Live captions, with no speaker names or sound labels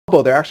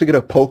They're actually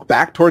going to poke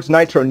back towards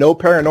nitr. No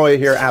paranoia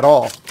here at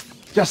all.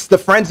 Just the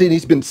frenzy, and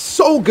he's been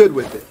so good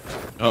with it.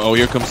 Uh-oh,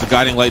 here comes the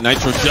guiding light.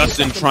 nitr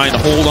Justin trying to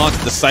hold on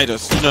to the site.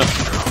 Asuna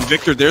and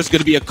Victor, there's going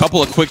to be a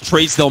couple of quick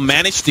trades. They'll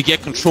manage to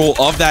get control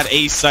of that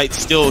A site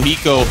still.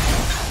 Hiko,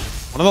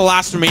 one of the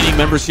last remaining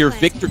members here.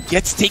 Victor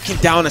gets taken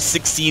down a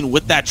 16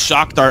 with that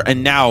shock dart,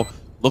 and now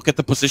look at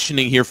the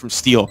positioning here from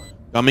Steel.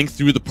 Coming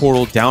through the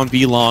portal, down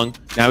B long.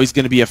 Now he's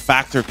going to be a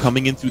factor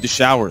coming in through the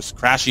showers.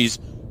 Crashies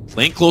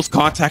playing close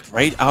contact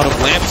right out of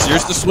lamps.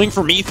 Here's the swing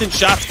from Ethan.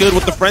 Shots good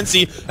with the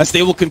frenzy as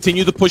they will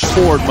continue to push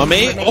forward.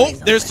 mummAy, oh,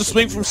 there's the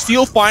swing from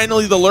Steel.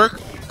 Finally, the lurk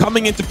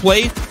coming into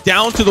play.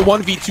 Down to the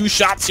 1v2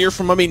 shots here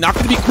from mummAy. Not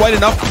going to be quite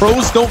enough.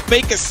 Pros don't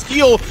fake a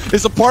Steel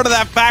is a part of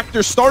that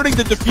factor. Starting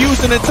to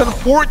defuse, and it's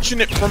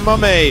unfortunate for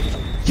mummAy.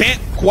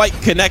 Can't quite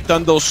connect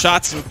on those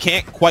shots and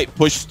can't quite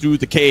push through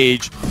the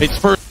cage. It's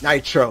first.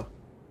 nitr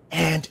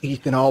and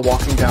Ethan all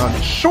walking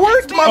down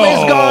short.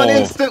 mummAy's gone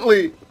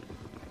instantly.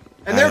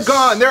 And they're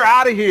gone. They're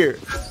out of here.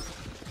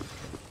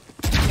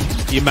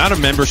 The amount of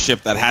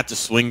membership that had to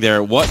swing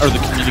there. What are the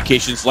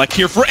communications like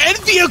here for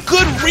Envy? A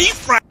good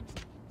refract.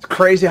 It's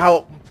crazy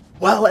how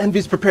well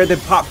Envy's prepared. They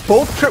pop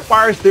both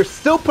tripwires. They're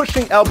still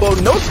pushing elbow.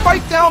 No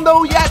spike down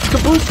though yet.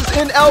 Kaboose is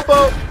in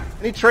elbow.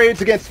 And he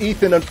trades against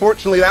Ethan.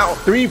 Unfortunately, now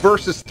 3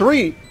 versus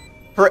 3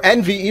 for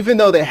Envy, even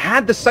though they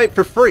had the site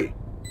for free.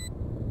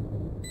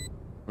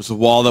 There's a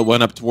wall that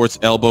went up towards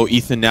elbow.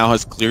 Ethan now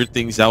has cleared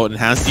things out and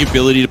has the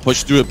ability to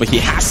push through it, but he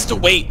has to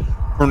wait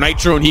for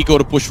nitr and Hiko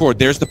to push forward.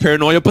 There's the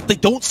paranoia, but they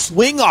don't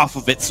swing off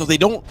of it, so they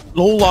don't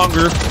no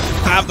longer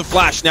have the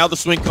flash. Now the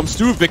swing comes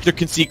through. Victor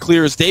can see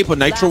clear as day, but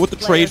nitr with the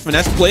trade.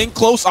 Finesse playing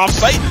close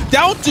offsite.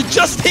 Down to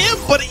just him,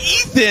 but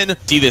Ethan.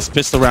 See this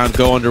pistol round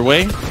go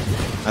underway.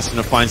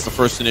 Asuna finds the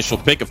first initial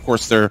pick. Of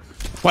course, they're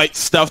quite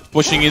stuffed,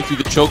 pushing in through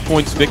the choke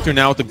points. Victor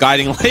now with the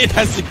guiding light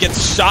as it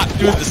gets shot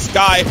through the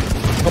sky.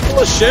 A couple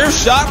of share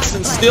shots,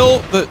 and still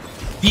the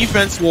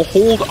defense will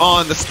hold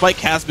on. The spike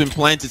has been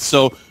planted,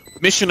 so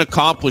mission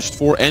accomplished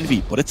for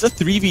Envy, but it's a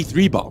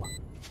 3v3 ball.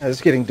 It's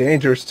getting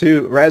dangerous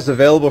too. Res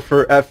available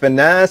for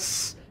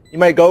FNS. He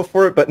might go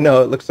for it, but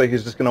no, it looks like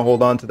he's just going to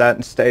hold on to that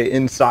and stay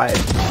inside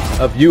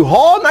of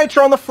U-Haul.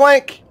 nitr on the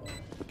flank.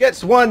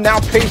 Gets one, now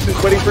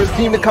patient, waiting for his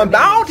team to come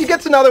out. He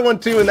gets another one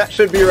too, and that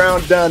should be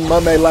around done.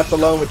 mummAy left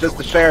alone with just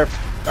the sheriff.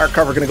 Dark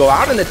cover going to go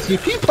out in a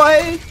TP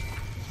play.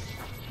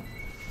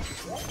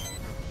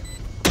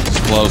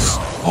 Close.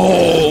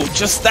 Oh,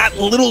 just that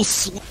little.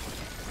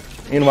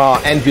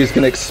 Meanwhile, Envy is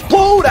going to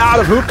explode out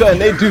of hookah, and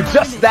they do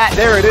just that.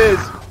 There it is.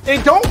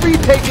 They don't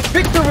retake it.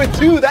 Victor with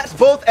 2. That's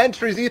both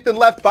entries. Ethan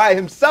left by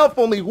himself.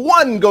 Only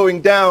 1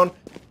 going down.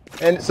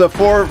 And it's a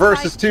 4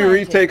 versus 2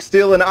 retake.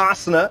 Steel and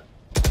Asuna.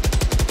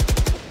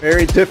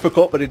 Very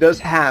difficult, but he does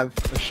have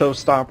a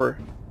showstopper.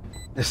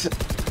 This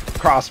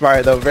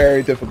crossfire, though,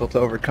 very difficult to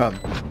overcome.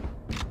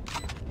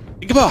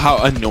 Think about how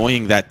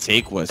annoying that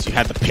take was. You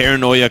had the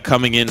paranoia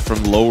coming in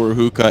from lower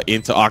hookah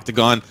into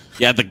octagon.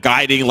 You had the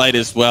guiding light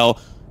as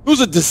well. It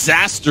was a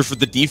disaster for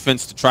the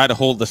defense to try to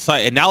hold the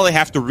site, and now they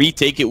have to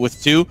retake it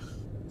with 2.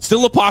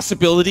 Still a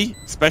possibility,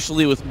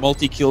 especially with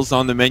multi-kills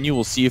on the menu.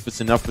 We'll see if it's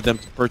enough for them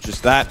to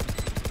purchase that.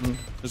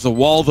 There's a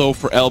wall, though,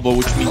 for elbow,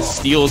 which means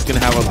Steel is going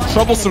to have a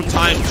troublesome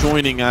time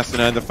joining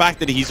Asuna, and the fact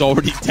that he's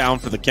already down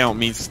for the count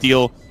means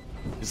Steel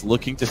is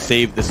looking to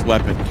save this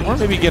weapon. Or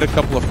maybe get a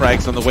couple of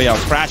frags on the way out.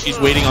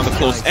 Crashies waiting on the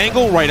close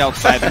angle right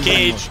outside the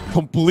cage.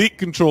 Complete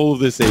control of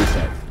this A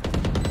side.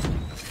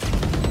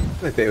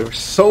 They were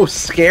so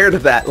scared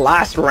of that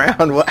last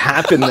round. What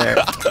happened there?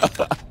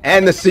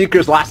 And the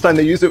Seekers, last time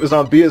they used it was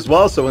on B as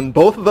well, so when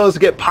both of those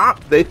get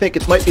popped, they think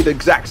it might be the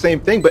exact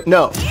same thing, but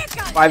no.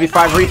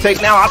 5v5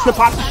 retake now. Asuna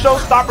pops a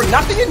showstopper.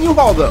 Nothing in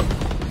U-Haul, though.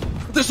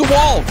 There's a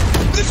wall!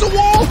 There's a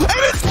wall! And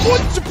it's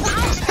going to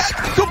protect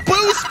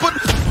Kaboose, but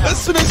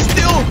Asuna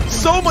still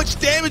so much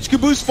damage.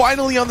 Kaboose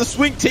finally on the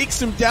swing takes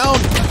him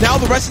down. Now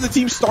the rest of the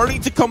team starting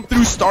to come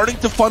through, starting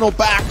to funnel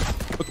back.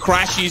 But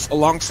crashies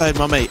alongside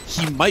mummAy.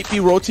 He might be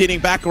rotating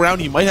back around.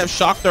 He might have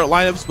shocked their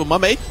lineups, but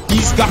mummAy,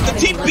 he's got the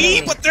team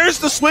B, but there's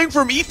the swing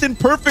from Ethan.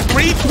 Perfect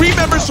read. 3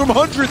 members from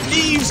 100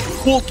 Thieves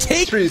will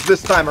take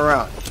this time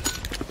around.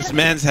 This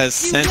man has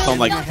sense on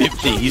like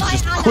 50. He's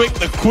just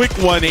the quick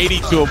 180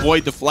 to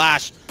avoid the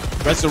flash.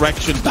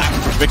 Resurrection back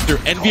for Victor.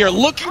 Envy are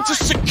looking to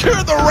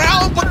secure the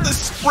round, but the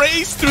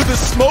sprays through the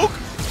smoke.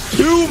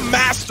 Too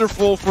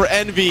masterful for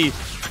Envy.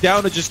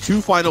 Down to just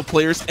 2 final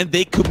players, and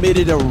they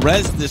committed a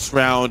res this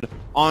round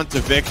onto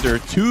Victor.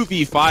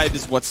 2v5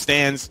 is what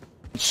stands.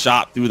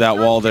 Shot through that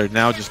wall there.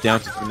 Now just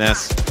down to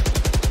Finesse.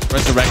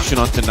 Resurrection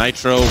onto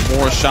nitr.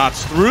 More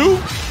shots through.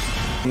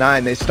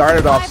 9. They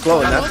started off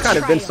slow, and that's kind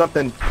of been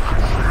something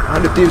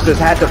 100 Thieves has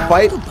had to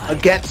fight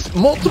against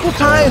multiple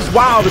times.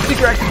 Wow, the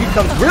Seeker actually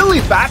becomes really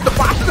fast. The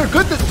flashes are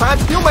good this time.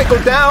 Steel might go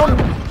down,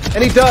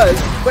 and he does.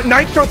 But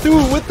nitr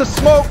through with the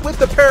smoke, with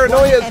the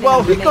paranoia as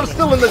well. Hiko's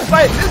still in the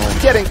sight. This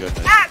is getting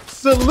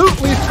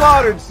absolutely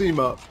slaughtered,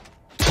 Simo.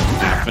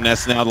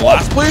 Finesse now. The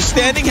last player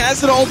standing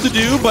has it all to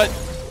do, but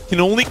can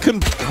only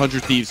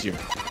 100 Thieves here.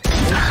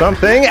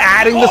 Something,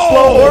 adding the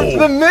slow orb to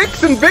the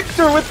mix, and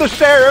Victor with the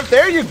sheriff.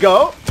 There you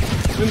go.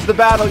 wins the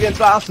battle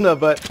against Asuna,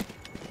 but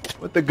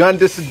with the gun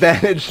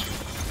disadvantage,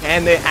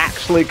 and they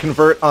actually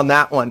convert on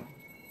that one.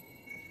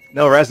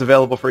 No res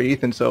available for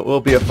Ethan, so it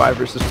will be a 5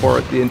 versus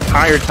 4 the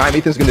entire time.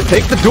 Ethan's going to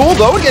take the duel,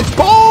 though, against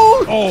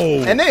both!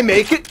 Oh. And they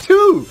make it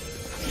 2.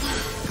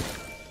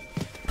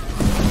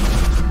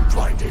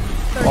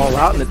 All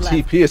out in the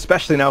TP,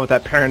 especially now with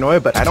that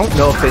paranoia, but I don't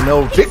know if they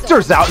know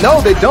Victor's out.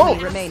 No, they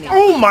don't.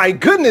 Oh my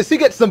goodness, he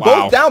gets them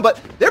both down, but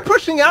they're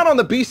pushing out on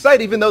the B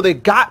site even though they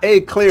got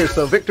A clear,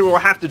 so Victor will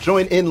have to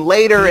join in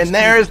later, and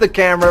there's the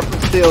camera from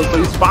Steels, but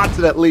he spots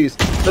it at least.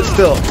 But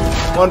still,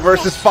 1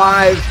 versus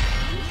 5.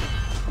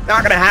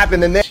 Not gonna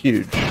happen in this.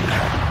 Huge.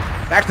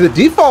 Back to the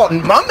default,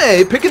 and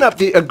mummAy picking up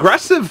the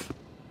aggressive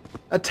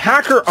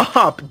attacker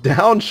op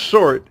down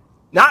short.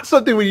 Not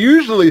something we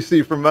usually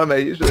see from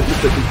mummAy, usually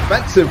just a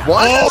defensive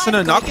one.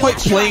 Asuna not quite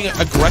playing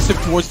aggressive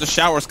towards the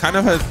showers, kind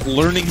of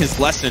learning his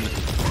lesson.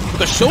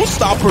 The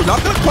showstopper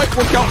not going to quite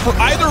work out for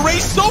either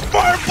race so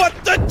far, but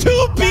the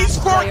 2-piece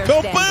for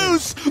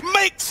kaboose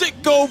makes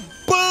it go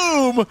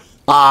boom!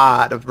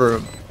 Lot of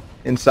room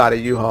inside of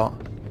U-Haul.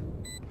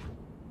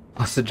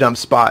 Lost the jump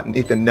spot, and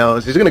Ethan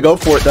knows. He's going to go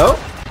for it, though.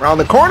 Around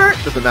the corner,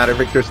 doesn't matter,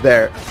 Victor's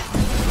there.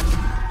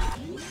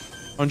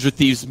 100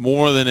 Thieves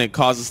more than it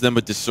causes them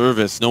a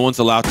disservice. No one's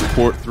allowed to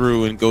port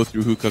through and go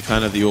through hookah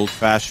kind of the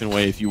old-fashioned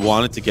way if you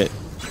wanted to get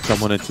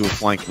someone into a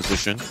flank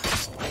position.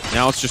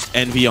 Now it's just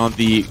Envy on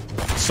the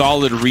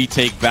solid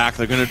retake back.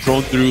 They're going to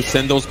drone through,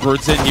 send those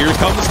birds in. Here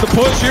comes the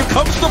push. Here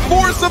comes the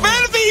force of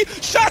Envy.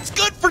 Shot's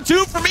good for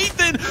 2 from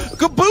Ethan.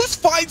 Kaboose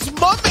finds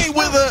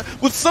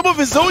mummAy with some of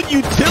his own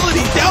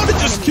utility. Down to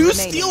just 2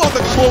 steal on the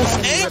close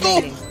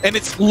angle. And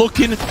it's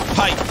looking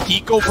tight.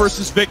 Hiko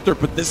versus Victor.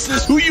 But this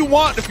is who you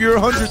want if you're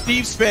a 100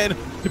 Thieves fan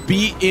to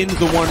be in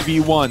the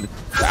 1v1.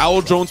 The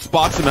Owl drone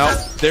spots him out.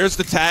 There's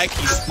the tag.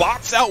 He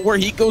spots out where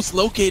Hiko's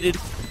located.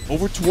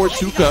 Over towards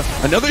hookah.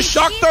 Another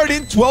shock dart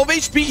in, 12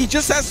 HP. He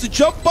just has to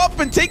jump up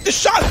and take the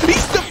shot.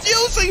 He's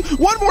defusing.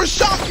 One more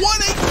shot, 1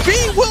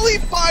 HP. Will he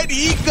find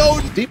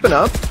Hiko? Deep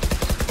enough.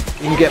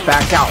 You can get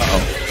back out.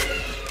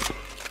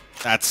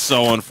 That's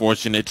so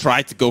unfortunate.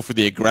 Tried to go for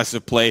the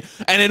aggressive play,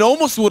 and it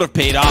almost would have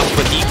paid off,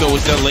 but Hiko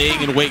was there laying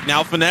in wait.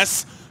 Now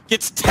Finesse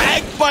gets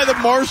tagged by the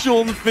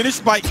Marshal and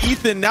finished by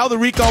Ethan. Now the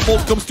recon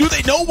bolt comes through.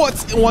 They know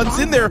one's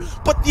in there,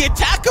 but the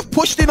attack have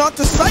pushed in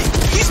onto site.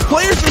 These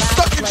players are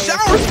stuck in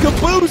showers.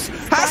 Kaboose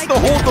has to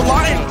hold the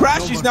line.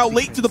 Crashies now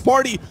late to the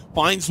party.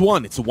 Finds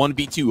one. It's a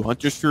 1v2.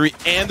 Hunter's Fury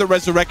and the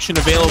Resurrection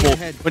available.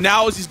 But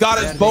now as he's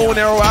got his bow and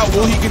arrow out,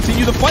 will he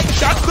continue the fight?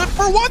 Shot's good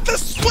for 1. The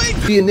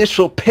swing! The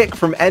initial pick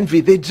from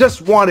Envy, they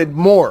just wanted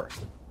more.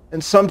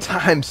 And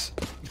sometimes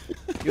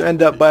you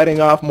end up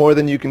biting off more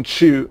than you can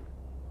chew.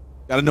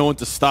 Gotta know when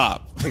to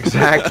stop.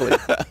 Exactly.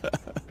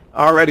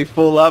 Already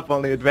full up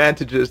on the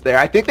advantages there.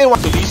 I think they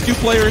want. So these 2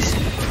 players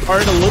are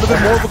in a little bit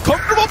more of a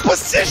comfortable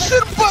position,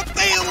 but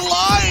they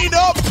line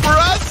up for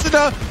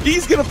Asuna.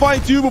 He's gonna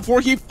find 2 before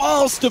he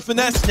falls to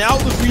Finesse. Now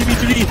the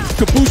 3v3.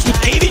 Kaboose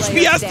with 8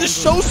 HP has the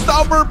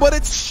showstopper, but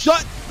it's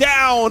shut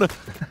down.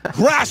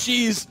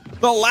 Crashies,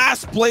 the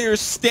last player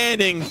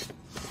standing.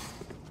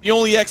 The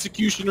only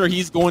executioner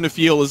he's going to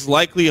feel is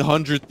likely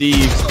 100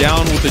 Thieves.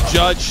 Down with the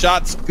judge.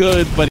 Shot's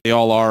good, but they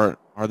all are.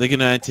 Are they going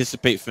to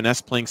anticipate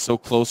Finesse playing so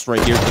close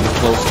right here to the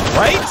close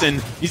right?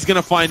 And he's going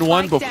to find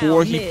one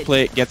before he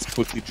gets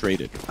quickly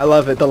traded. I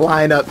love it. The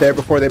lineup there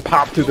before they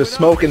pop through the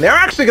smoke. And they're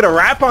actually going to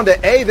wrap onto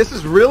A. This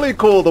is really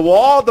cool. The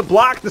wall, the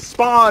block, the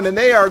spawn, and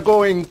they are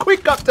going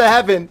quick up to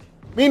heaven.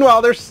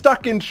 Meanwhile, they're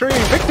stuck in tree.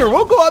 Victor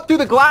will go up through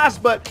the glass,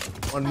 but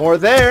one more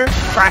there.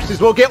 Crashies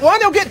will get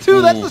 1. He'll get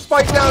 2. That's the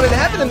spike down in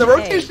heaven, and the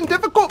rotation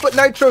difficult, but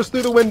Nitro's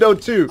through the window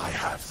too.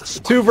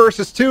 2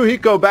 versus 2.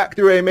 Hiko back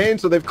through A main,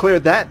 so they've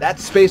cleared that.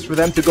 That's space for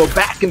them to go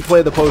back and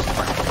play the post.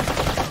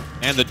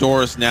 And the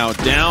door is now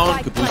down.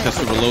 Kaboose has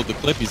to reload the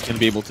clip. He's going to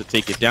be able to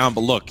take it down.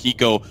 But look,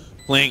 Hiko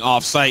playing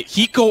off-site.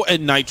 Hiko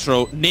and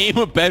Nitro, name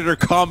a better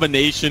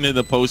combination in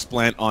the post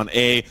plant on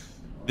A.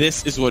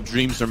 This is what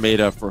dreams are made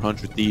of for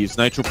 100 Thieves.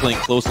 Nitro playing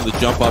close to the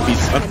jump up.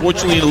 He's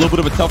unfortunately in a little bit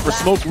of a tougher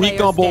smoke.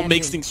 Recon bolt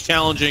makes things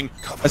challenging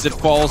as it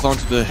falls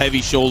onto the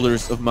heavy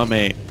shoulders of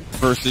mummAy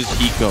versus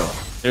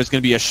Hiko. There's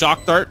going to be a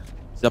shock dart.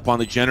 He's up on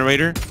the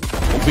generator,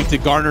 hoping to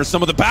garner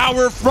some of the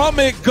power from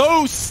it.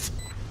 Ghost!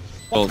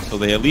 So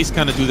they at least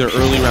kind of do their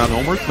early round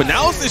homework. But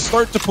now as they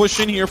start to push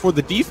in here for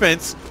the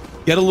defense,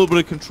 get a little bit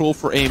of control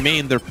for A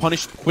main, they're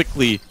punished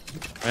quickly.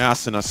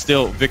 Asuna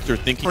still, Victor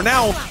thinking for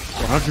now,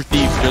 100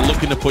 Thieves, they're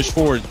looking to push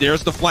forward.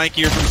 There's the flank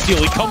here from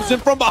Steel. He comes in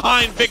from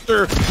behind.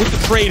 Victor with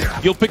the trade.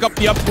 He'll pick up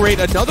the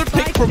upgrade. Another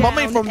pick from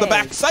mummAy from the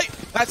back site.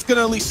 That's going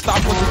to at least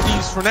stop 100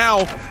 Thieves for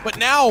now. But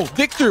now,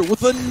 Victor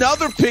with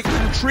another pick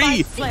from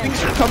Tree.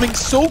 Things are coming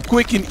so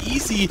quick and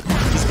easy.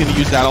 He's going to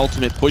use that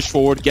ultimate push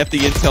forward, get the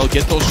intel,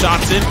 get those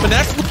shots in.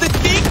 Finesse with the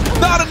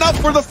dink. Not enough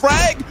for the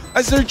frag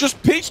as they're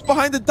just pinched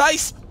behind the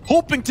dice.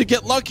 hoping to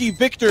get lucky.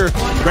 Victor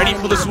ready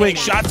for the swing.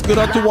 Shots good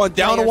onto one.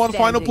 Down to one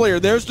final player.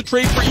 There's the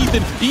trade for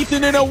Ethan.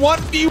 Ethan in a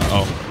 1v.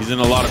 Oh, he's in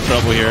a lot of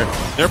trouble here.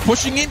 They're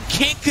pushing in.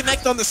 Can't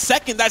connect on the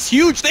second. That's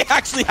huge. They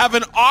actually have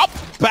an op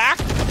back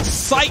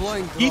sight.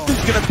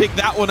 Ethan's going to pick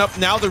that one up.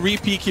 Now the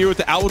re-peek here with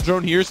the owl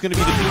drone here is going to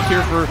be the peek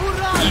here for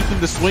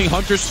Ethan. The swing.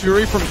 Hunter's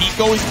Fury from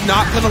Hiko. He's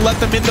not going to let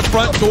them in the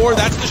front door.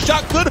 That's the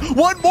shot. Good.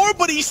 One more,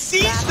 but he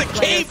sees the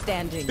cape.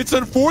 It's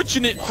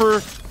unfortunate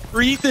for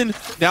Ethan.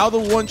 Now the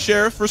one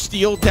sheriff for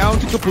Steel down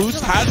to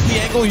Kaboose. Has the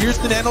angle. Here's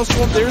the nano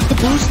storm. There's the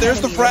boost.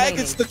 There's the frag.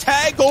 It's the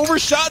tag. Over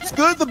shots.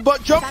 Good. The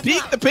butt jump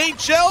peek. The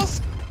paint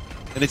shells.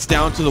 And it's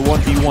down to the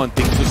 1v1.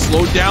 Things have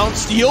slowed down.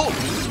 Steel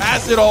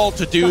has it all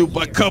to do,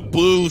 but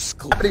Kaboose.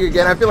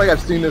 Again, I feel like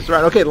I've seen this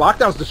around. Okay,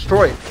 lockdown's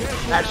destroyed,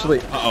 actually.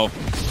 So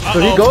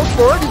he goes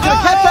for it. He's going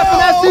to catch that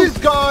finesse. He's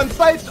gone.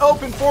 Sights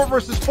open. 4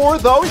 versus 4,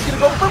 though. He's going to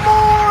go for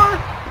more.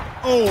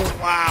 Oh,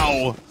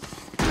 wow.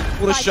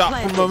 What a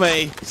shot from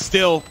mummAy.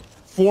 Still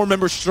 4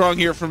 members strong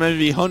here from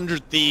Envy.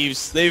 100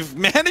 Thieves. They've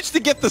managed to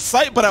get the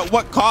site, but at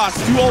what cost?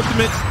 2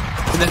 ultimates,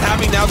 and then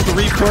having now to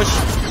re-push.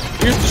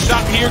 Here's the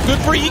shot here. Good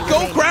for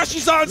Hiko.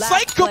 Crashies on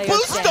site.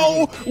 Kaboose,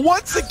 though.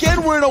 Once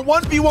again, we're in a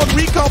 1v1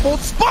 recon.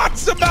 Both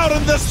spots him out,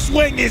 and the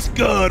swing is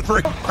good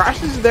for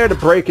Crashies is there to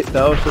break it,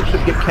 though, so it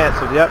should get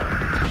canceled. Yep.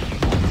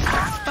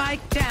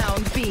 Spike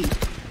down B.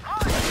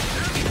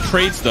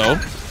 Trades, though.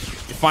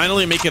 They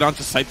finally make it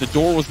onto site. The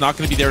door was not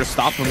going to be there to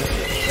stop him.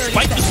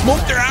 Spike the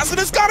smoke there.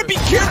 Asuna's got to be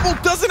careful.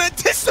 Doesn't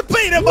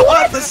anticipate him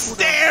on the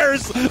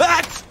stairs.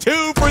 That's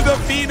 2 for the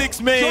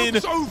Phoenix main.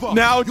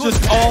 Now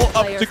just all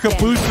up to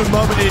Kaboose and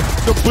mummAy.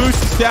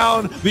 Kaboose is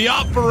down. The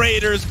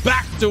operators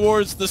back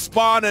towards the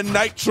spawn, and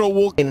nitr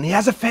will. And he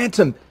has a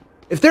phantom.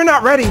 If they're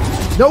not ready,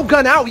 no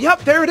gun out.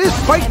 Yep, there it is.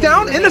 Spike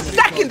down in a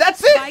second.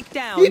 That's it.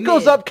 He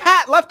goes up.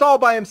 Cat left all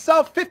by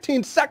himself.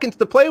 15 seconds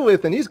to play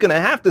with, and he's going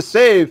to have to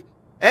save.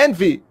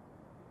 Envy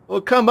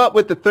will come up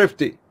with the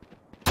thrifty.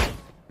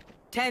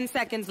 10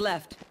 seconds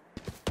left.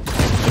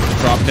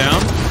 Drop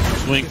down.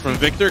 Swing from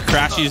Victor.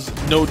 Crashies,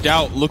 no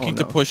doubt, looking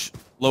to push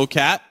low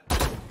cat.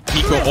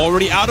 Hiko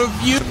already out of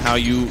view. How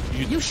you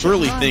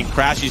surely think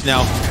Crashies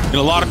now in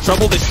a lot of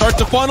trouble. They start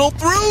to funnel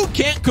through.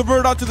 Can't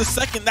convert onto the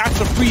second. That's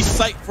a free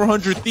sight for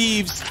 100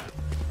 Thieves.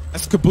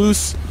 That's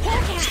Kaboose.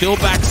 Still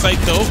back sight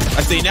though,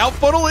 as they now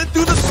funnel in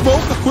through the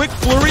smoke. A quick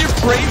flurry of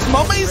trades.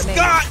 mummAy's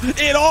got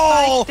it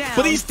all,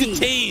 but he's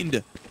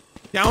detained.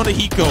 Down to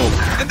Hiko,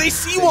 and they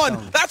see one.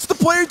 That's the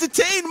player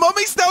detained.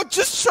 mummAy's now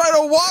just trying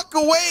to walk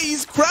away.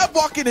 He's crab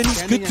walking, and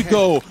he's good to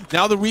go.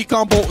 Now the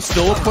recon bolt,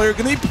 still a player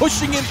going to be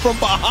pushing in from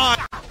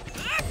behind.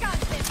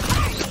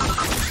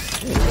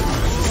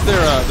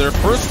 Their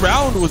first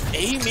round was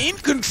A main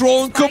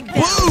control, and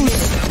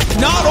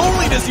Kaboose. Not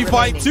only does he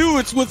find 2,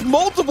 it's with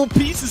multiple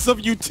pieces of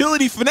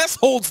utility. Finesse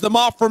holds them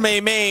off from A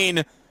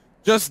main,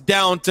 just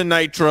down to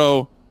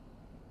nitr.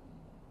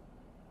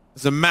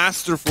 As a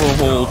masterful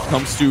hold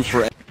comes through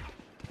for.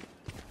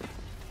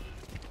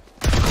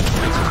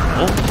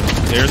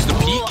 There's the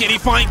peek. Can he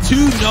find 2?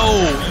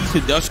 No.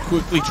 Ethan does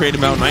quickly trade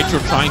him out. nitr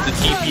trying to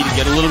TP to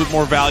get a little bit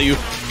more value.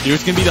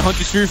 Here's going to be the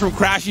Hunter's Fury from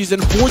Crashies.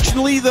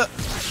 Unfortunately, the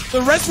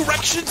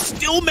Resurrection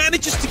still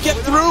manages to get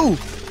through.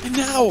 And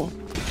now,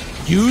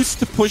 used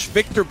to push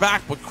Victor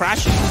back, but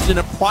Crashies is in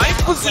a prime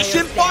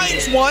position,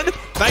 finds one.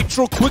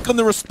 nitr quick on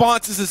the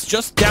responses. It's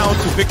just down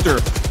to Victor.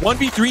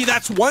 1v3,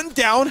 that's 1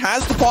 down.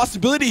 Has the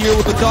possibility here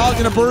with a dog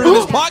and a bird in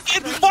his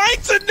pocket.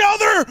 Finds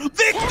another!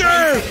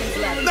 Victor!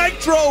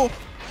 nitr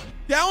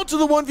down to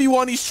the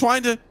 1v1. He's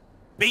trying to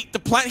bait the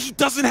plant. He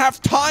doesn't have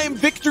time.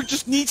 Victor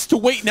just needs to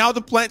wait. Now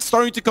the plant's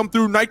starting to come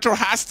through. nitr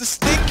has to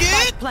stick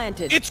it.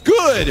 It's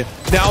good.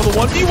 Now the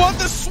 1v1,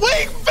 the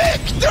swing.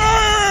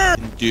 Victor!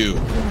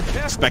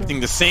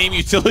 Expecting the same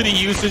utility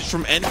usage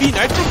from Envy.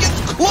 nitr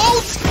gets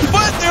close,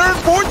 but they're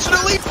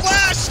unfortunately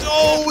flashed.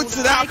 Oh, it's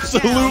an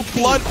absolute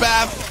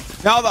bloodbath.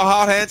 Now the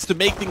hot hands to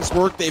make things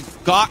work.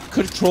 They've got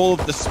control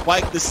of the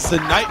spike. This is a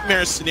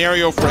nightmare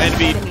scenario for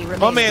Envy.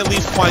 mummAy at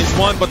least finds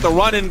 1, but the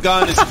run and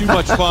gun is too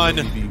much fun.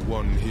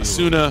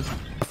 Asuna.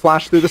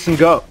 Flash through this and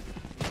go.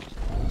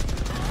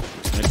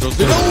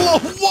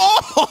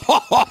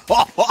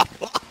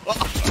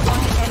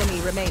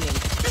 Enemy remaining.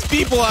 These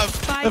people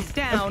have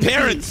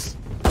parents,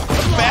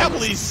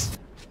 families.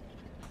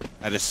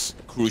 That is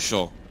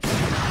crucial.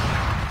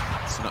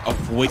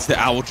 Avoids the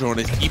owl drone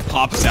as he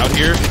pops out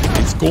here.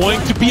 It's going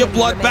to be a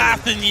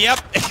bloodbath, and yep,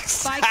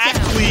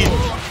 exactly,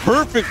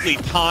 perfectly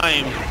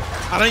timed.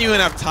 I don't even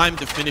have time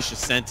to finish a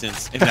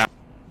sentence in that.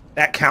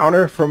 That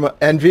counter from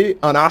Envy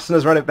on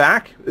Asuna's run it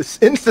back. It's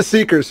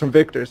insta-seekers from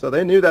Victor, so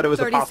they knew that it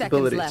was a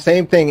possibility.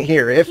 Same thing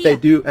here, if they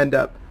do end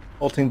up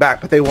ulting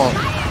back, but they won't.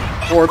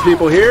 4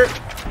 people here.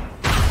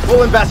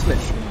 Full investment.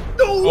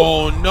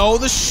 Oh no,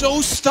 the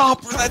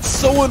showstopper. That's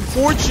so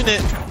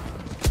unfortunate.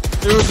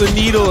 There was a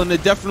needle, and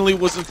it definitely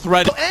wasn't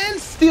threaded. And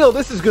Steel,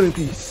 this is going to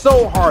be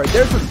so hard.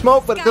 There's the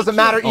smoke, but it doesn't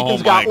matter.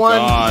 Ethan's got one.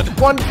 God.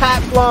 1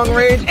 tap long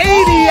range.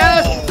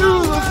 ADS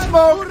through the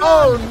smoke.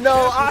 Oh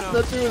no,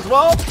 Asuna too as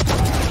well.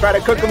 Try to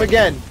cook him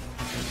again.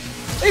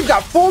 They've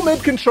got full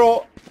mid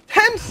control.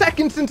 10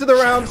 seconds into the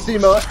round,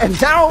 Sima, and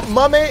now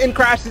mummAy and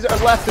crashies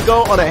are left to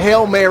go on a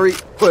Hail Mary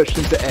push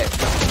into A.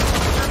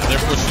 They're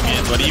pushing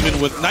in, but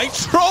even with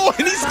nitr,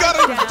 and he's got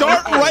a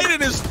dart right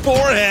in his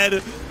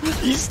forehead,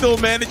 he still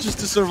manages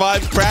to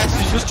survive.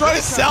 Crashies just trying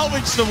to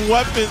salvage some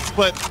weapons,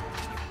 but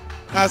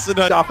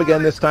Asuna stop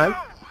again this time. A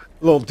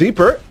little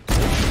deeper.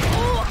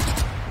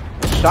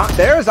 Shot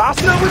there is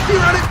Asuna with you,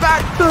 run it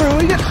back through.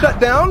 He gets shut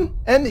down,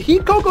 and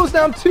Hiko goes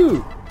down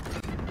too.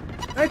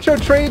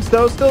 nitr trades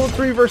though, still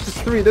 3 versus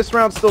 3. This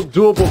round's still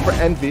doable for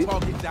Envy.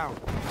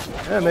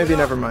 Maybe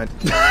never mind.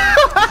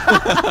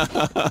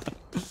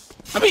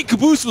 I mean,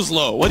 Kaboose was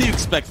low. What do you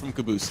expect from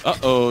Kaboose?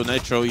 Uh-oh,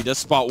 nitr, he does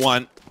spot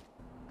one.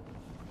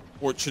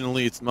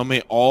 Fortunately, it's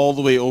mummAy all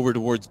the way over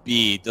towards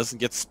B. Doesn't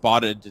get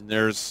spotted, and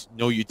there's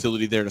no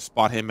utility there to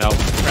spot him out.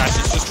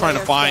 Crashies just trying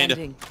to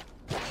find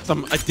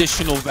some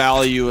additional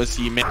value as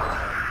he... Yeah,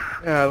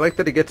 I like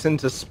that he gets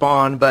into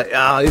spawn, but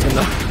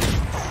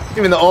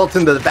even the ult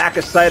into the back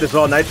of sight as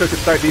well. nitr can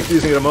start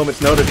defusing at a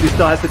moment's notice. He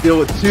still has to deal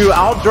with 2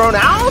 out drone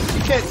out.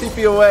 He can't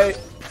TP away.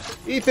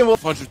 Ethan will...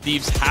 Bunch of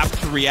thieves have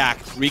to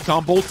react.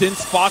 Recon bolt in,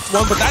 spots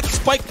one, but that's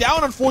spiked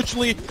down,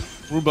 unfortunately.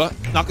 Rumba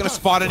not going to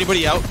spot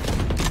anybody out.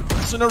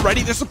 Asuna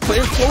ready. There's a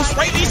player close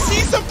right. He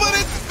sees him, but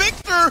it's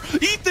Victor.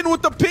 Ethan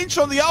with the pinch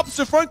on the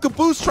opposite front.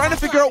 Kaboose trying to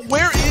figure out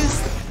where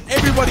is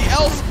everybody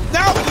else.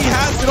 Now that he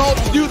has it all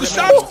to do, the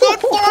shot's good.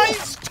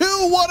 Finds 2.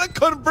 What a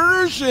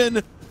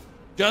conversion.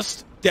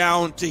 Just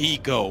down to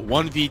Hiko.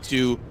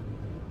 1v2.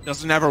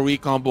 Doesn't have a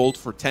recon bolt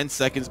for 10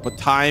 seconds, but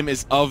time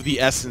is of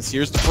the essence.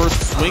 Here's the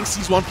first swing.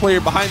 Sees one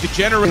player behind the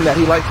generator. That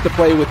he likes to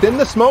play within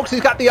the smokes. He's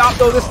got the op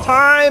though this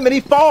time, and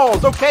he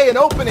falls. Okay, an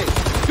opening.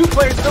 2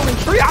 players still in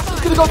tree. Asuna's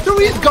gonna go through.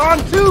 He's gone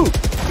too.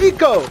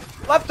 Hiko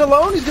left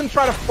alone. He's gonna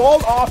try to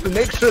fall off and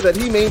make sure that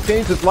he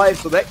maintains his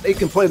life so that they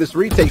can play this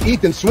retake.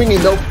 Ethan swinging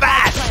though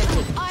fast.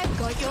 I've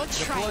got your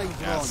trail.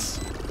 Yes.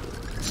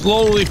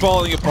 Slowly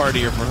falling apart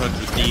here for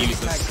 100 Thieves.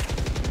 This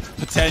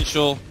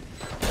potential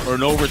for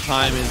an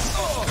overtime is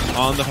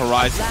on the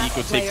horizon.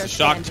 Hiko takes a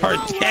shock dart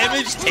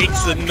damage,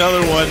 takes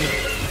another one.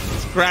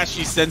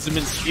 Crashies sends him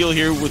in steal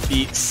here with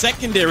the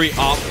secondary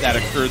op that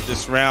occurred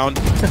this round.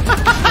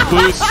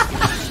 Boost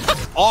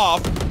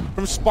off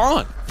from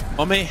spawn.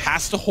 mummAy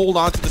has to hold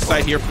on to the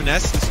side here.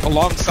 Finesse is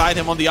alongside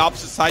him on the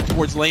opposite side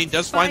towards lane.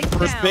 Does find the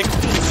first pick.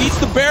 Sees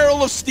the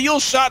barrel of steel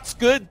shots.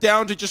 Good.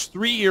 Down to just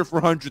 3 here for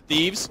 100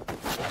 Thieves.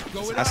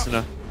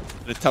 Asuna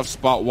in a tough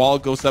spot. Wall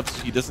goes up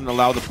so he doesn't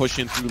allow the push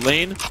in through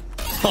lane.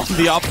 On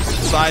the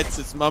opposite side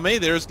sits mummAy.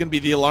 There's going to be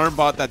the alarm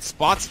bot that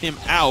spots him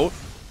out.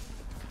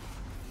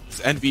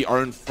 Envy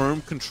are in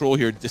firm control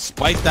here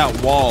despite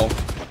that wall.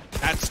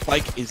 That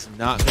spike is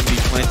not going to be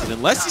planted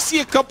unless you see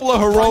a couple of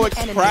heroics.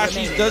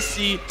 Crashies does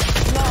see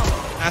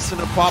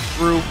Asuna pop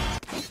through.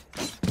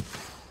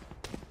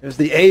 There's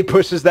the A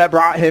pushes that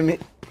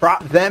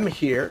brought them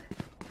here.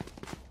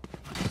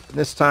 And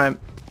this time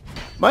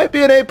might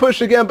be an A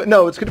push again, but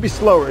no, it's going to be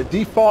slower. It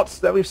defaults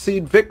that we've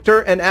seen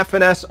Victor and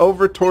FNS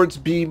over towards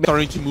B.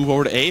 Starting to move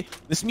over to A.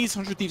 This means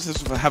 100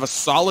 Thieves have a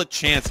solid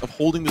chance of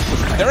holding this.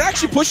 They're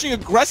actually pushing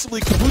aggressively.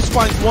 Kaboose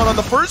finds one on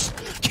the first.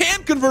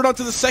 Can convert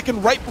onto the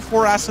second right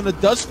before Asuna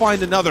does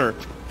find another.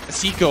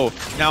 Hiko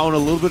now in a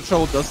little bit of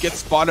trouble. Does get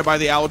spotted by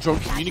the owl drone.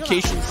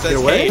 Communication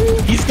says, hey,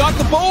 he's got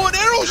the bow and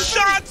arrow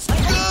shots.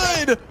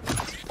 Good.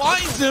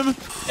 Finds him.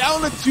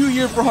 Down to 2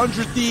 here for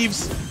 100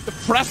 Thieves. The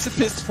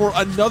precipice for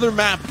another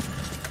map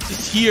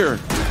is here.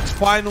 It's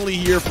finally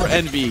here for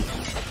Envy.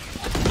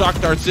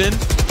 Shock darts in.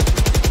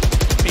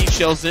 Paint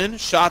shells in.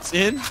 Shots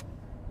in.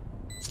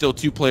 Still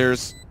 2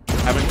 players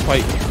haven't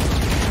quite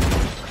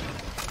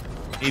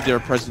made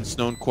their presence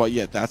known quite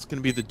yet. That's going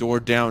to be the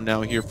door down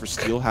now here for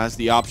Steel. Has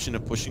the option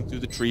of pushing through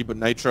the tree, but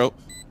nitr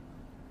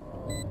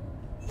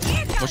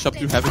push up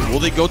through heaven. Will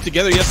they go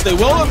together? Yes, they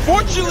will.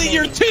 Unfortunately,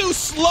 you're too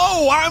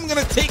slow. I'm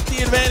going to take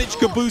the advantage,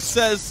 Kaboose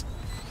says,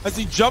 as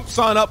he jumps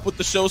on up with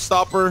the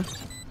showstopper.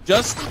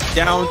 Just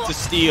down to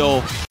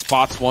Steel.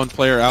 Spots one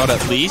player out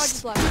at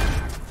least.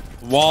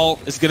 Wall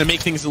is going to make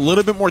things a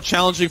little bit more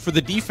challenging for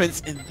the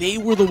defense, and they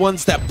were the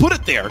ones that put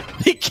it there.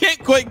 They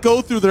can't quite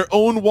go through their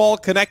own wall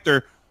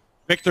connector.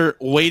 Victor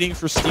waiting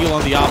for Steel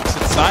on the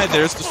opposite side.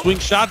 There's the swing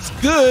shots.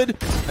 Good,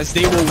 as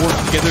they will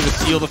work together to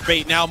seal the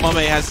fate. Now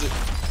mummAy has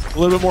a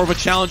little bit more of a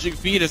challenging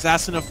feat as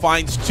Asuna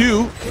finds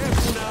 2.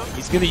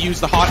 He's going to use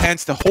the hot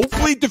hands to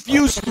hopefully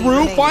diffuse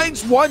through.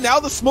 Finds 1. Now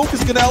the smoke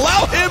is going to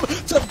allow him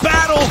to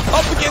battle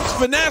up against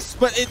Finesse,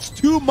 but it's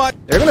too much.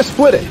 They're going to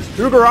split it.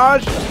 Through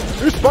garage,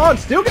 through spawn.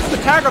 Steel gets the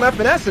tag on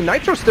FNS, and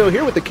nitr still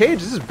here with the cage.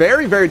 This is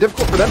very, very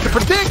difficult for them to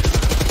predict.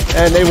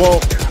 And they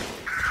won't.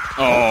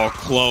 Oh,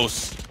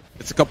 close.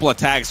 It's a couple of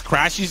tags.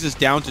 Crashies is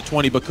down to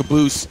 20, but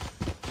Kaboose,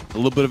 a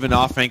little bit of an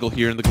off angle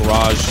here in the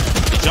garage.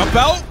 They jump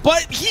out,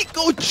 but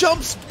Hiko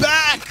jumps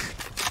back.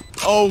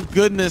 Oh,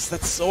 goodness.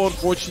 That's so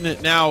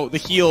unfortunate. Now, the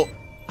heal.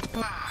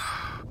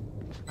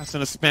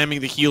 Asuna spamming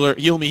the healer.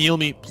 Heal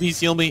me, please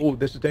heal me. Oh,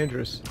 this is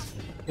dangerous.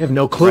 You have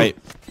no clue. Right.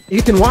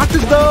 Ethan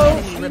watches,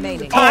 though.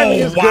 Timing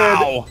is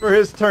wow. good for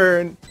his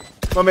turn.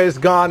 mummAy is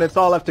gone. It's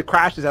all left to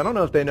Crashies. I don't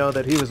know if they know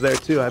that he was there,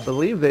 too. I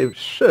believe they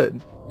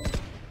should.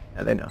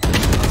 Yeah, they know.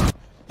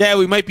 Yeah,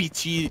 we might be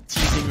teasing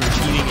or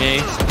cheating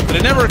A, but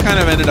it never kind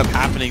of ended up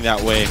happening that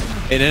way.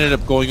 It ended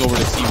up going over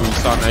to C where we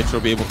saw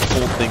nitr be able to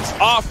hold things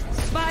off.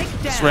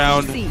 This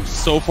round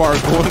so far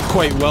going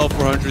quite well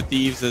for 100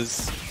 Thieves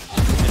as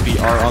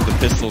NV are on the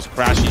pistols.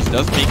 Crashies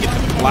does make it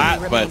to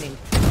flat, but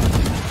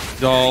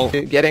Dull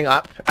getting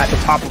up at the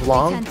top of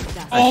long.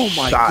 Oh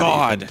my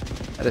god.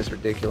 That is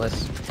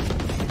ridiculous.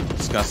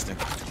 Disgusting.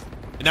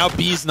 And now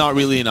B's not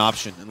really an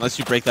option unless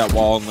you break that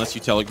wall, unless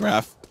you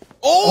telegraph.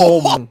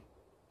 Oh!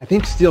 I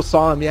think Steel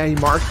saw him. Yeah, he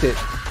marked it.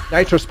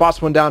 nitr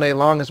spots one down A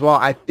long as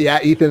well. Yeah,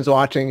 Ethan's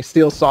watching.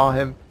 Steel saw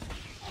him.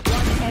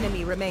 One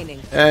enemy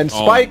remaining. And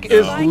Spike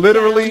is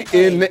literally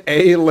in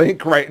A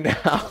link right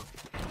now.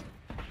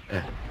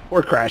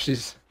 Poor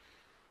crashies.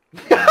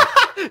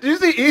 Did you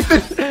see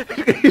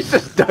Ethan? He's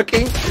just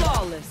ducking.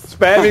 Flawless.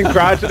 Spamming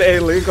crouch and A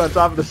link on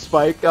top of the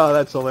Spike. Oh,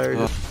 that's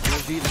hilarious.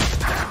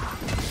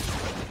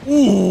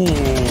 Ooh,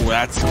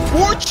 that's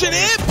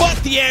fortunate, but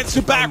the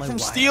answer back from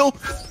Steel.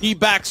 He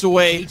backs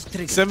away.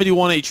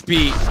 71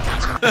 HP.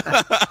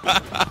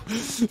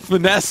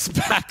 Finesse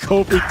back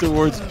over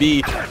towards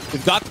B.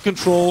 They've got the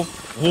control.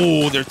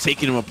 Oh, they're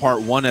taking him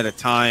apart one at a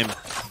time.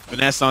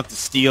 Finesse onto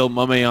Steel,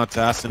 mummAy onto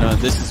Asuna.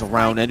 This is a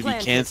round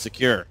NV can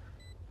secure.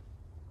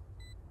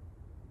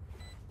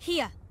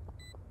 Here.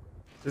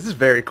 This is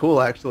very cool,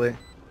 actually.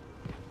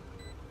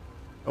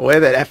 The way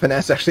that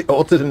FNS actually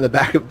ulted in the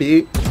back of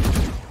B.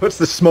 Puts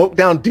the smoke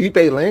down deep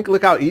A link.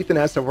 Look how Ethan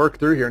has to work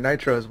through here.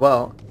 nitr as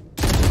well.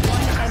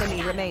 One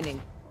enemy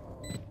remaining.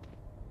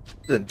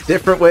 It's a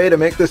different way to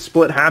make this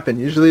split happen.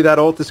 Usually that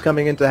ult is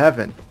coming into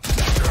heaven.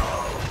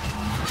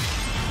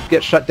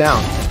 Get shut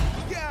down.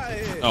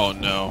 Oh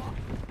no.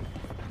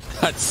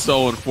 That's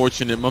so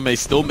unfortunate. mummAy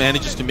still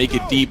manages to make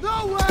it deep.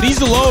 But he's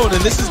alone,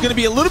 and this is going to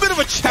be a little bit of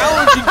a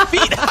challenging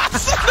feat.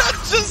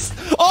 Just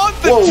on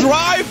the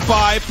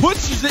drive-by,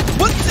 puts it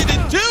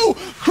in two.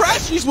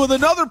 Crashies with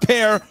another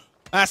pair.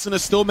 Asuna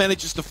still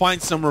manages to find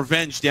some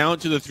revenge down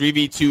to the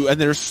 3v2, and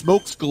there's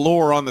smokes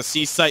galore on the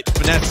C site.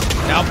 Finesse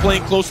now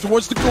playing close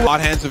towards the goal. Hot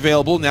hands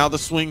available, now the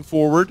swing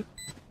forward.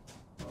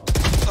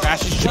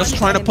 Crashies just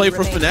trying to play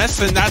for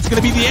Finesse, and that's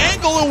going to be the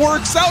angle. It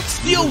works out.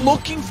 Steel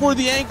looking for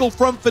the angle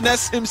from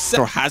Finesse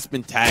himself. Has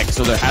been tagged,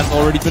 so there has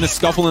already been a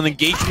scuffle and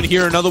engagement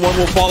here. Another one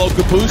will follow.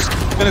 Kaboose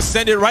going to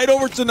send it right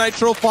over to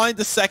nitr, find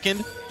the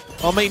second.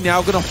 mummAy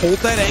now going to hold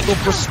that angle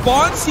for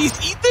spawn. Sees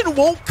Ethan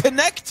won't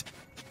connect.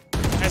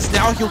 As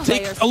now he'll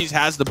take, he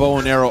has the bow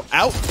and arrow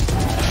out.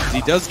 He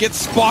does get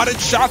spotted.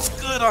 Shots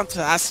good onto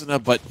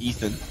Asuna, but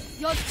Ethan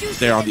is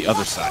there on the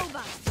other side.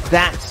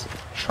 That's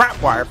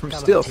trapwire from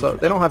Steel, so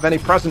they don't have any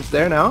presence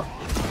there now.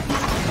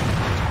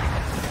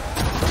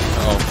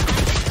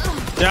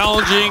 Oh.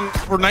 Challenging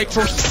for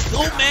nitr.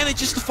 Still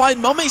manages to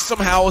find mummAy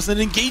somehow as an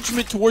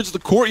engagement towards the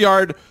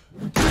courtyard.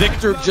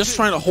 Victor just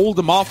trying to hold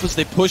them off as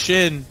they push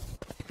in.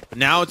 But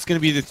now it's going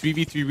to be the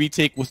 3v3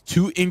 retake with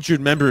two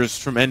injured members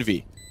from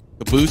Envy.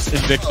 Kaboose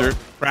and Victor.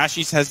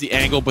 Crashies has the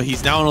angle, but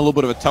he's now in a little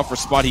bit of a tougher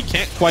spot. He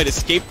can't quite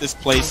escape this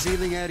place.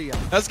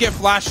 Does get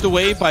flashed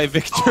away by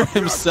Victor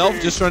himself,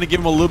 just trying to give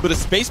him a little bit of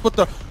space, but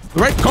the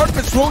red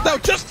carpet's rolled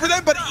out just for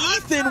them, but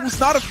Ethan was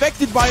not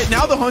affected by it.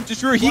 Now the hunt is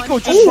here. Hiko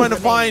just trying to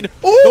find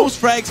those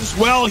frags as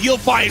well. He'll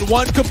find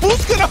one.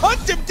 Kaboose gonna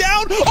hunt him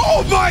down.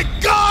 Oh my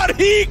god,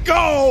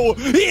 Hiko!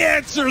 He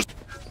answers.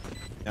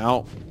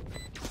 Now,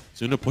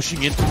 Asuna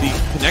pushing into the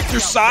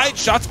connector side.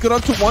 Shot's good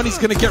onto one. He's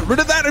going to get rid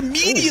of that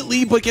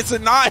immediately, but gets a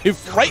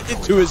knife right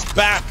into his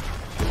back.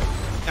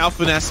 Now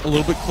Finesse a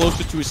little bit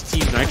closer to his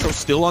team. nitr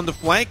still on the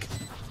flank.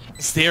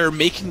 They're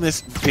making this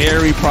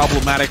very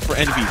problematic for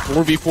Envy.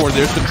 4v4,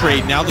 there's the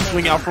trade. Now the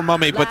swing out for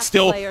mummAy, but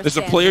still, there's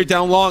a player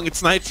down long.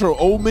 It's nitr,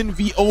 Omen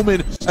v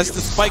Omen, as the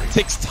spike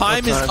ticks.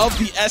 Time is of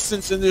the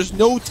essence, and there's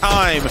no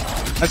time.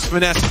 As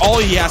Finesse, all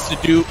he has to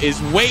do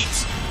is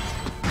wait.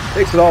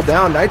 Takes it all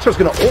down. nitr's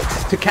gonna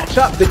ult to catch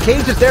up. The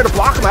cage is there to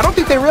block him. I don't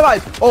think they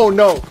realize. Oh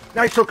no,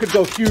 nitr could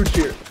go huge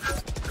here.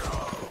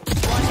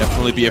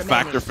 Definitely be a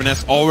factor.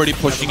 Finesse already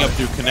pushing up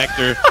through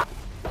connector.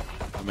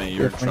 Oh man,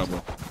 you're in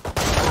trouble.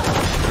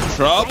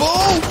 Trouble!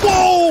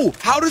 Whoa!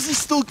 How does he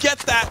still get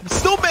that?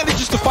 Still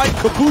manages to find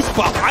Kaboose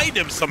behind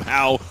him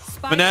somehow.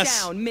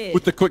 Finesse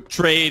with the quick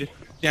trade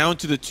down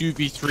to the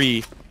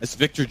 2v3. As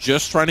Victor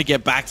just trying to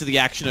get back to the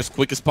action as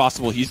quick as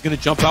possible. He's going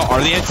to jump out. Are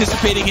they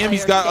anticipating him?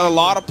 He's got a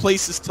lot of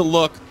places to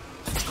look.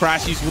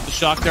 Crashies with the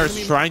shock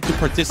darts trying to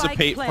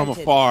participate from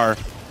afar.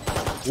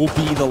 Will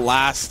be the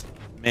last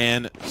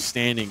man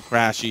standing.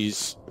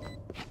 Crashies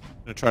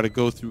going to try to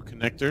go through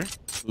connector.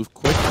 Move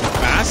quick and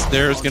fast.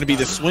 There's going to be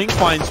the swing.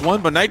 Finds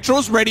one, but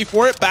nitr's ready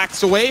for it.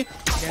 Backs away.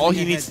 All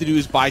he needs to do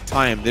is buy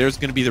time. There's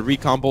going to be the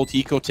recon bolt.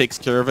 Hiko takes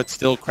care of it.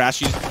 Still,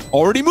 Crashies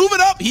already moving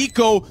up.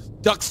 Hiko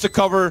ducks to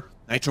cover.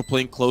 nitr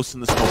playing close in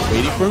the smoke,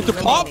 waiting for him to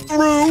pop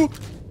through.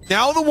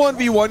 Now the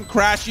 1v1.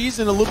 Crashies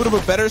in a little bit of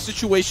a better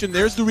situation.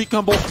 There's the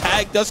recon bolt.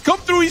 Tag does come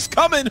through. He's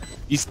coming.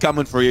 He's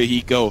coming for you,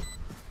 Hiko.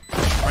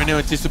 Right now,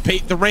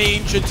 anticipate the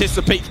range.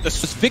 Anticipate the...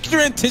 Victor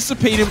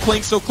anticipate him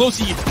playing so close.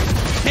 He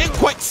can't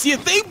quite see a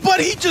thing, but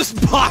he just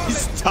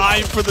buys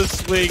time for the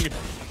swing.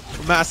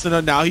 from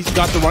Asuna. Now he's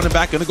got the running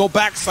back. Gonna go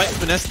back. Sight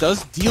Finesse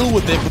does deal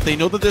with it, but they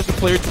know that there's a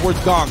player towards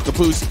Gong.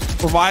 Kaboose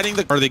providing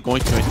the... Are they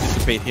going to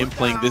anticipate him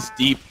playing this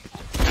deep?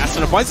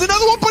 Asuna finds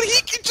another one, but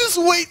he can just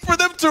wait for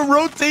them to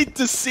rotate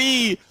to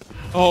C.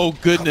 Oh,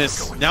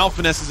 goodness. Now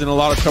Finesse is in a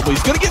lot of trouble.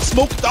 He's going to get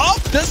smoked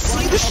off. Does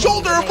see the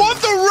shoulder on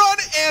the run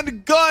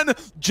and gun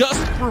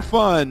just for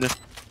fun.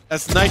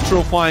 As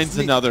nitr finds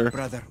another.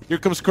 Here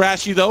comes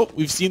Crashy, though.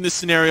 We've seen this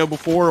scenario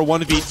before, a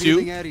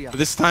 1v2. But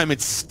this time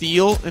it's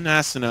Steel and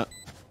Asuna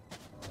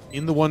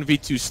in the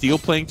 1v2. Steel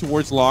playing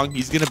towards long.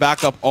 He's going to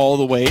back up all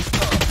the way.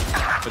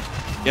 But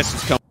guess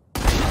who's coming?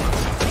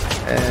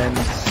 And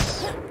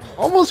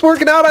almost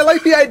working out. I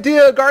like the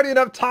idea. Guardian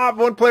up top,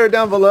 one player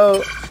down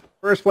below.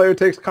 First player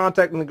takes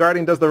contact and the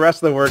Guardian does the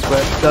rest of the work, but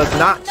it does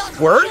not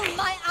work.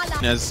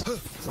 As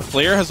the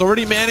player has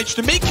already managed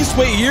to make his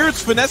way here,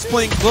 it's Finesse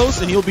playing close,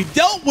 and he'll be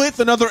dealt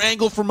with. Another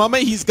angle for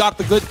mummAy. He's got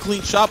the good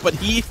clean shot, but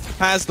he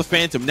has the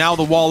Phantom. Now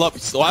the wall up. He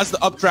still has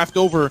the updraft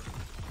over,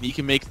 and he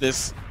can make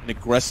this an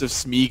aggressive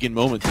Smeagol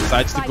moment.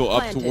 Decides to go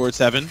up towards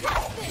heaven.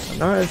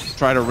 Nice.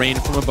 Try to rain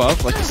from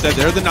above. Like I said,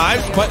 there are the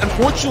knives, but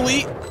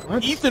unfortunately,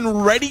 Ethan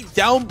ready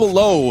down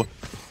below.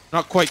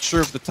 Not quite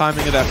sure if the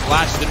timing of that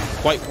flash didn't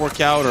quite work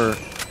out or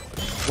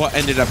what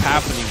ended up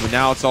happening, but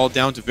now it's all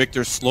down to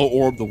Victor. Slow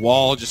orb the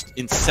wall, just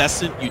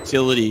incessant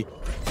utility,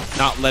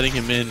 not letting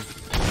him in.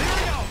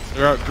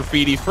 They're out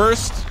graffiti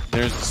first.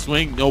 There's the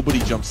swing. Nobody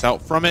jumps out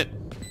from it.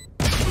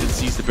 Ethan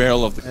sees the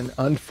barrel of the... And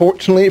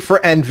unfortunately for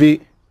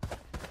Envy,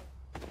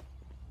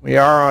 we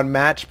are on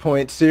match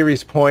point,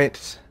 series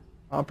points.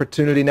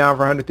 Opportunity now for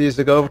 100 Thieves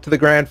to go to the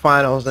grand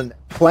finals and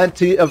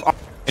plenty of...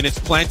 And it's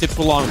planted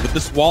for long, but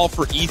this wall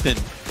for Ethan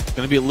is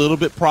going to be a little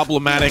bit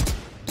problematic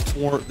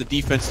for the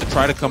defense to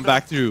try to come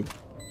back through.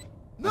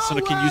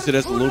 Asuna can use it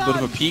as a little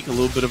bit of a peek, a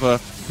little bit of a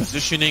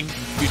positioning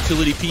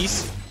utility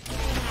piece.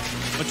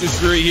 Much is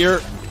fury here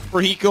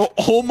for Hiko.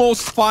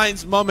 Almost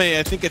finds mummAy.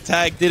 I think a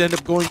tag did end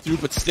up going through,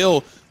 but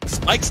still, the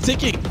spike's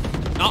ticking.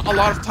 Not a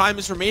lot of time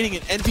is remaining,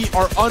 and Envy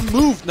are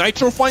unmoved.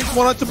 nitr finds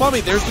one onto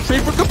mummAy. There's the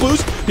trade for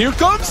Kaboose. Here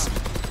comes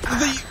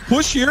the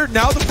push here.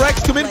 Now the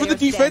frags come in for the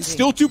defense.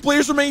 Still 2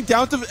 players remain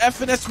down to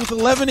FNS with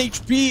 11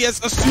 HP as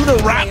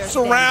Asuna wraps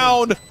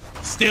around.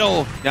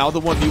 Still, now the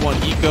 1v1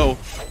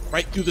 Hiko.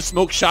 Right through the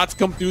smoke shots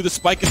come through. The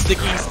spike is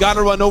sticky. He's got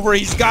to run over.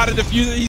 He's got to defuse it.